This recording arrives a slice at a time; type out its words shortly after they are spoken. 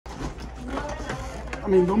I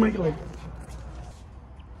mean, don't make it like that.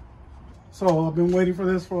 So I've been waiting for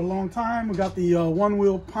this for a long time. We got the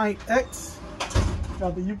Onewheel Pint X.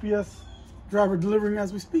 Got the UPS driver delivering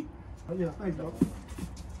as we speak. Oh yeah, thanks, dog.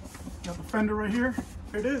 Got the Fender right here.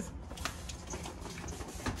 Here it is.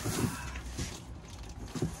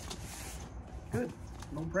 Good.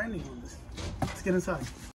 No branding on this. Let's get inside.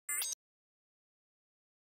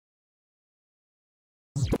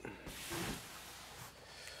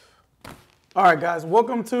 All right, guys,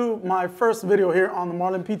 welcome to my first video here on the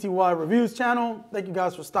Marlin PTY Reviews channel. Thank you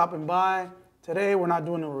guys for stopping by. Today, we're not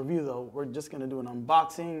doing a review though. We're just gonna do an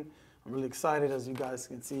unboxing. I'm really excited, as you guys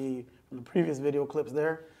can see from the previous video clips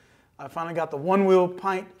there. I finally got the Onewheel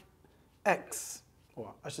Pint X.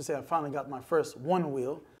 Or I should say I finally got my first one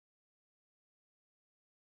wheel.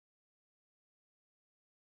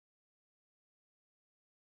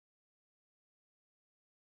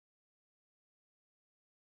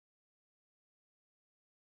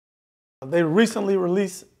 They recently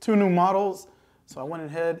released 2 new models, so I went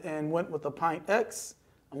ahead and went with the Pint X.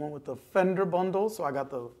 I went with the Fender bundle, so I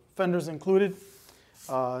got the Fenders included.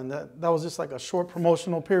 And that was just like a short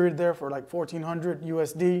promotional period there for like $1,400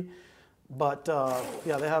 USD. But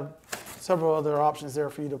yeah, they have several other options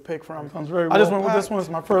there for you to pick from. Comes very well I just went packed. with this one. It's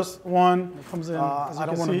my first one. It comes in, I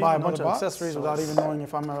don't want to buy a bunch of accessories without even knowing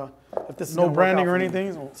if this is no branding or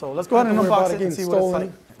anything. So let's go ahead and unbox it and see what it's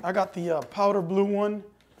like. I got the powder blue one.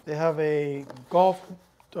 They have a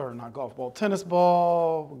tennis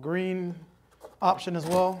ball, green option as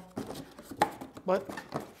well. But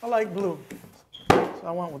I like blue. So I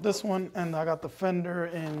went with this one, and I got the Fender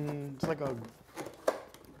in, it's like a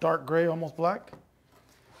dark gray, almost black.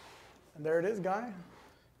 And there it is, guy.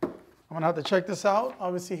 I'm gonna have to check this out.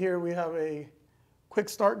 Obviously here we have a quick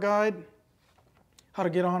start guide, how to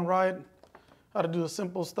get on ride, how to do a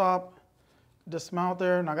simple stop, dismount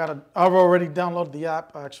there, and I've already downloaded the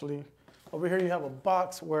app actually. Over here you have a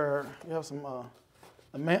box where you have some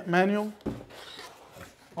manual,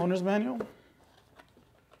 owner's manual,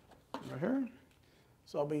 right here.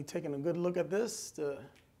 So I'll be taking a good look at this to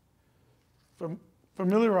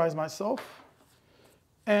familiarize myself.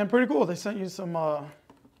 And pretty cool, they sent you some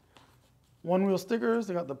one wheel stickers.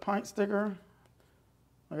 They got the Pint sticker.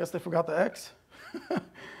 I guess they forgot the X.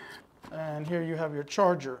 And here you have your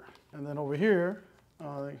charger. And then over here,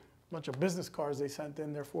 a bunch of business cards they sent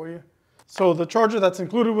in there for you. So the charger that's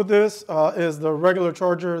included with this is the regular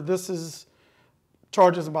charger. This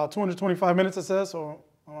charges about 225 minutes, it says, so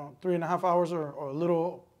 3.5 hours or a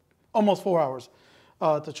little, almost 4 hours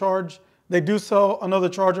to charge. They do sell another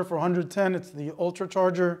charger for 110. It's the Ultra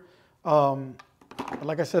charger.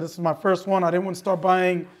 Like I said, this is my first one. I didn't want to start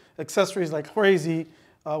buying accessories like crazy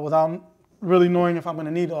without really knowing if I'm going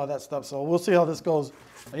to need all that stuff. So we'll see how this goes.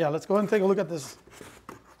 But yeah, let's go ahead and take a look at this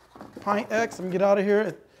Pint X and get out of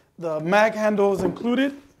here. The mag handle is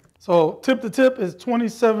included. So tip to tip is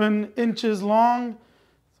 27 inches long.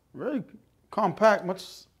 Very compact, much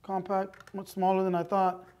smaller than I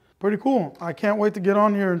thought. Pretty cool. I can't wait to get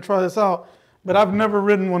on here and try this out. But I've never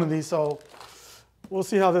ridden one of these, so we'll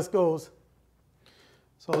see how this goes.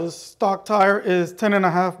 So this stock tire is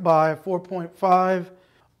 10.5 by 4.5.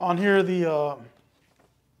 On here,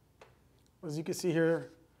 as you can see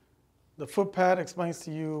here, the foot pad explains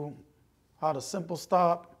to you how to simple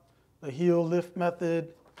stop, the heel lift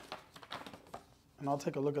method, and I'll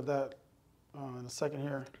take a look at that in a second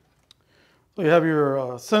here. So you have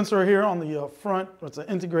your sensor here on the front. It's an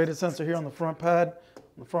integrated sensor here on the front pad,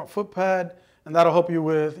 the front foot pad, and that'll help you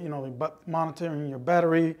with monitoring your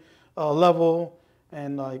battery level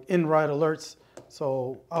and like in-ride alerts.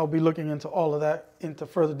 So I'll be looking into all of that into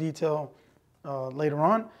further detail later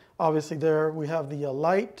on. Obviously there we have the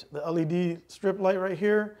light, the LED strip light right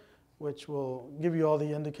here, which will give you all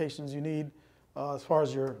the indications you need as far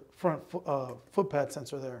as your front foot pad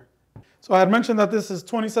sensor there. So I had mentioned that this is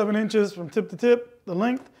 27 inches from tip to tip, the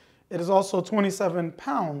length. It is also 27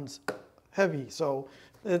 pounds heavy, so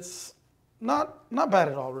it's not bad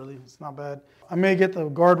at all, really. It's not bad. I may get the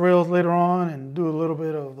guardrails later on and do a little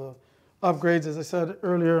bit of the upgrades. As I said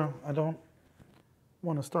earlier, I don't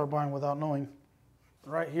want to start buying without knowing.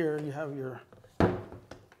 Right here, you have your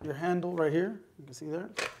handle right here. You can see there.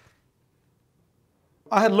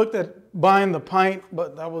 I had looked at buying the Pint,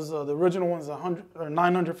 but that was the original one's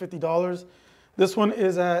 $950. This one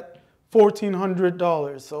is at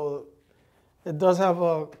 $1,400, so it does have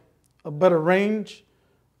a better range,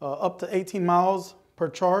 up to 18 miles per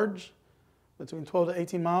charge, between 12 to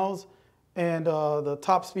 18 miles. And the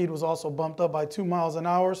top speed was also bumped up by 2 miles an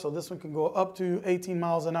hour, so this one can go up to 18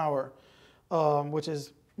 miles an hour, which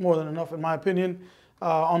is more than enough in my opinion.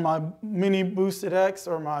 On my Mini Boosted X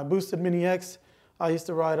or my Boosted Mini X, I used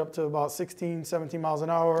to ride up to about 16, 17 miles an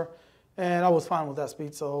hour, and I was fine with that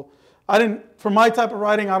speed. So for my type of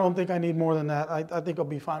riding, I don't think I need more than that. I think I'll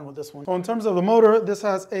be fine with this one. So in terms of the motor, this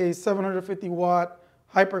has a 750 watt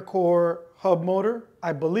Hypercore hub motor.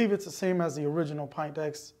 I believe it's the same as the original Pint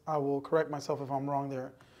X. I will correct myself if I'm wrong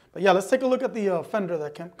there. But yeah, let's take a look at the Fender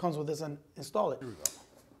that comes with this and install it. Here we go.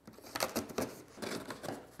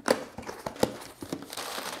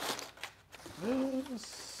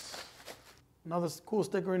 Another cool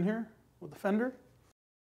sticker in here with the Fender.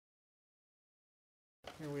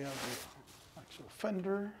 Here we have the actual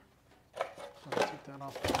Fender. I'll take that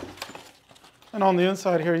off. And on the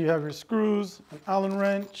inside here you have your screws, an Allen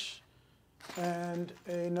wrench, and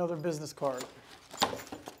another business card.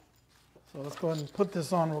 So let's go ahead and put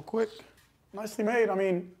this on real quick. Nicely made. I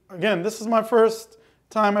mean, again, this is my first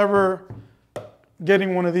time ever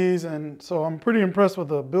getting one of these, and so I'm pretty impressed with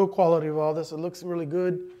the build quality of all this. It looks really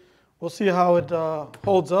good. We'll see how it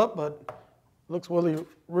holds up, but it looks really,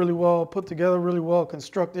 really well put together, really well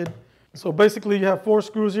constructed. So basically you have 4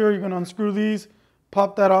 screws here. You're gonna unscrew these,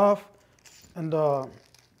 pop that off, and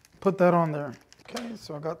put that on there. Okay,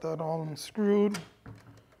 so I got that all unscrewed.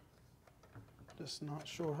 Just not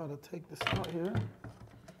sure how to take this out here.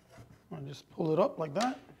 I'll just pull it up like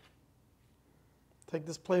that. Take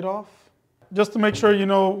this plate off. Just to make sure you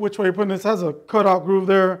know which way you're putting this, has a cutout groove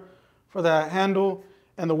there for that handle.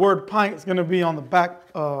 And the word pint is gonna be on the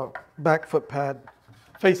back foot pad,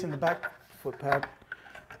 facing the back foot pad.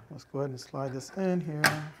 Let's go ahead and slide this in here.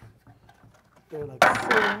 There like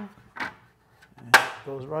so. And it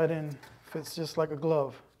goes right in, fits just like a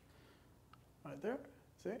glove. Right there,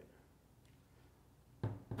 see?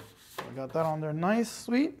 I got that on there, nice,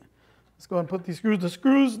 sweet. Let's go ahead and put these screws. The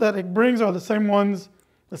screws that it brings are the same ones,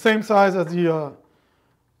 the same size as the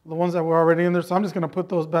ones that were already in there. So I'm just gonna put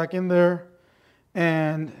those back in there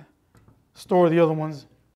and store the other ones.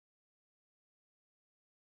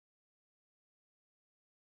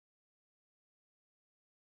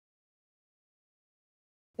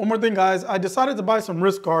 One more thing, guys. I decided to buy some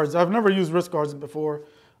wrist guards. I've never used wrist guards before.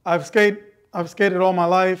 I've skated all my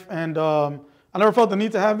life, and I never felt the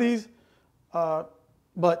need to have these.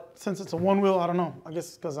 But since it's a one wheel, I don't know. I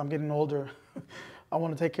guess because I'm getting older, I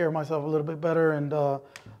want to take care of myself a little bit better, and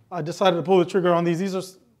I decided to pull the trigger on these. These are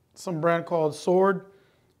some brand called Sword.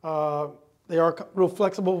 They are real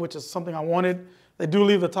flexible, which is something I wanted. They do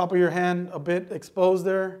leave the top of your hand a bit exposed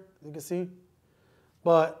there, you can see.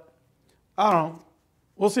 But I don't know.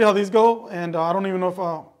 We'll see how these go, and I don't even know if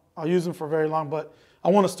I'll use them for very long, but I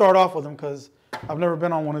want to start off with them because I've never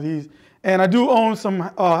been on one of these. And I do own some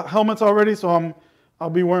helmets already, so I'll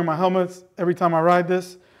be wearing my helmets every time I ride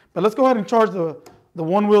this. But let's go ahead and charge the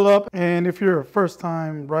one wheel up. And if you're a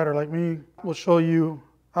first-time rider like me, we'll show you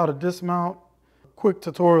how to dismount. Quick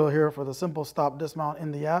tutorial here for the simple stop dismount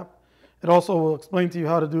in the app. It also will explain to you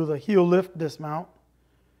how to do the heel lift dismount,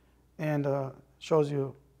 and shows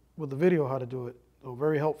you with the video how to do it. So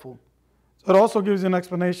very helpful. So it also gives you an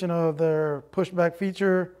explanation of their pushback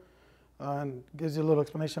feature, and gives you a little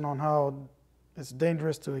explanation on how it's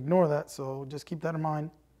dangerous to ignore that. So just keep that in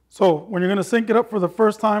mind. So when you're going to sync it up for the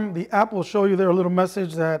first time, the app will show you there a little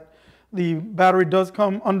message that the battery does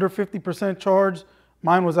come under 50% charge.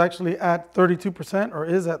 Mine was actually at 32%, or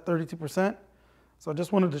is at 32%. So I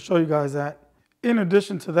just wanted to show you guys that. In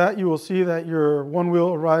addition to that, you will see that your one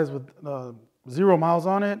wheel arrives with 0 miles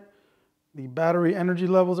on it. The battery energy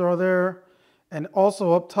levels are there. And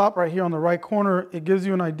also up top right here on the right corner, it gives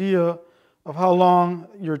you an idea of how long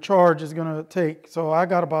your charge is gonna take. So I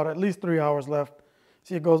got about at least 3 hours left.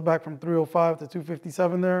 See, it goes back from 305 to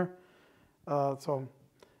 257 there. So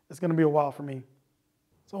it's gonna be a while for me.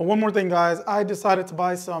 So one more thing, guys. I decided to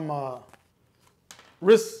buy some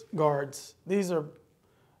wrist guards. These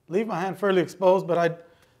leave my hand fairly exposed, but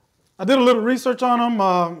I did a little research on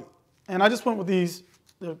them, and I just went with these.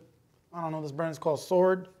 I don't know, this brand is called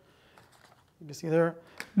Sword. You can see there.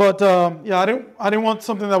 But yeah, I didn't want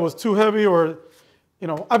something that was too heavy, or, you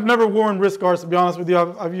know, I've never worn wrist guards, to be honest with you.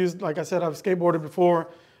 I've used, like I said, I've skateboarded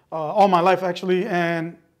before, all my life actually,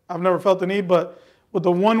 and I've never felt the need. But with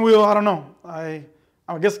the one wheel, I don't know. I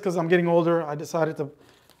guess because I'm getting older, I decided to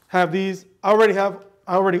have these. I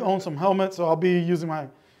already own some helmets, so I'll be using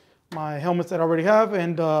my helmets that I already have,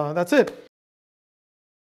 and that's it.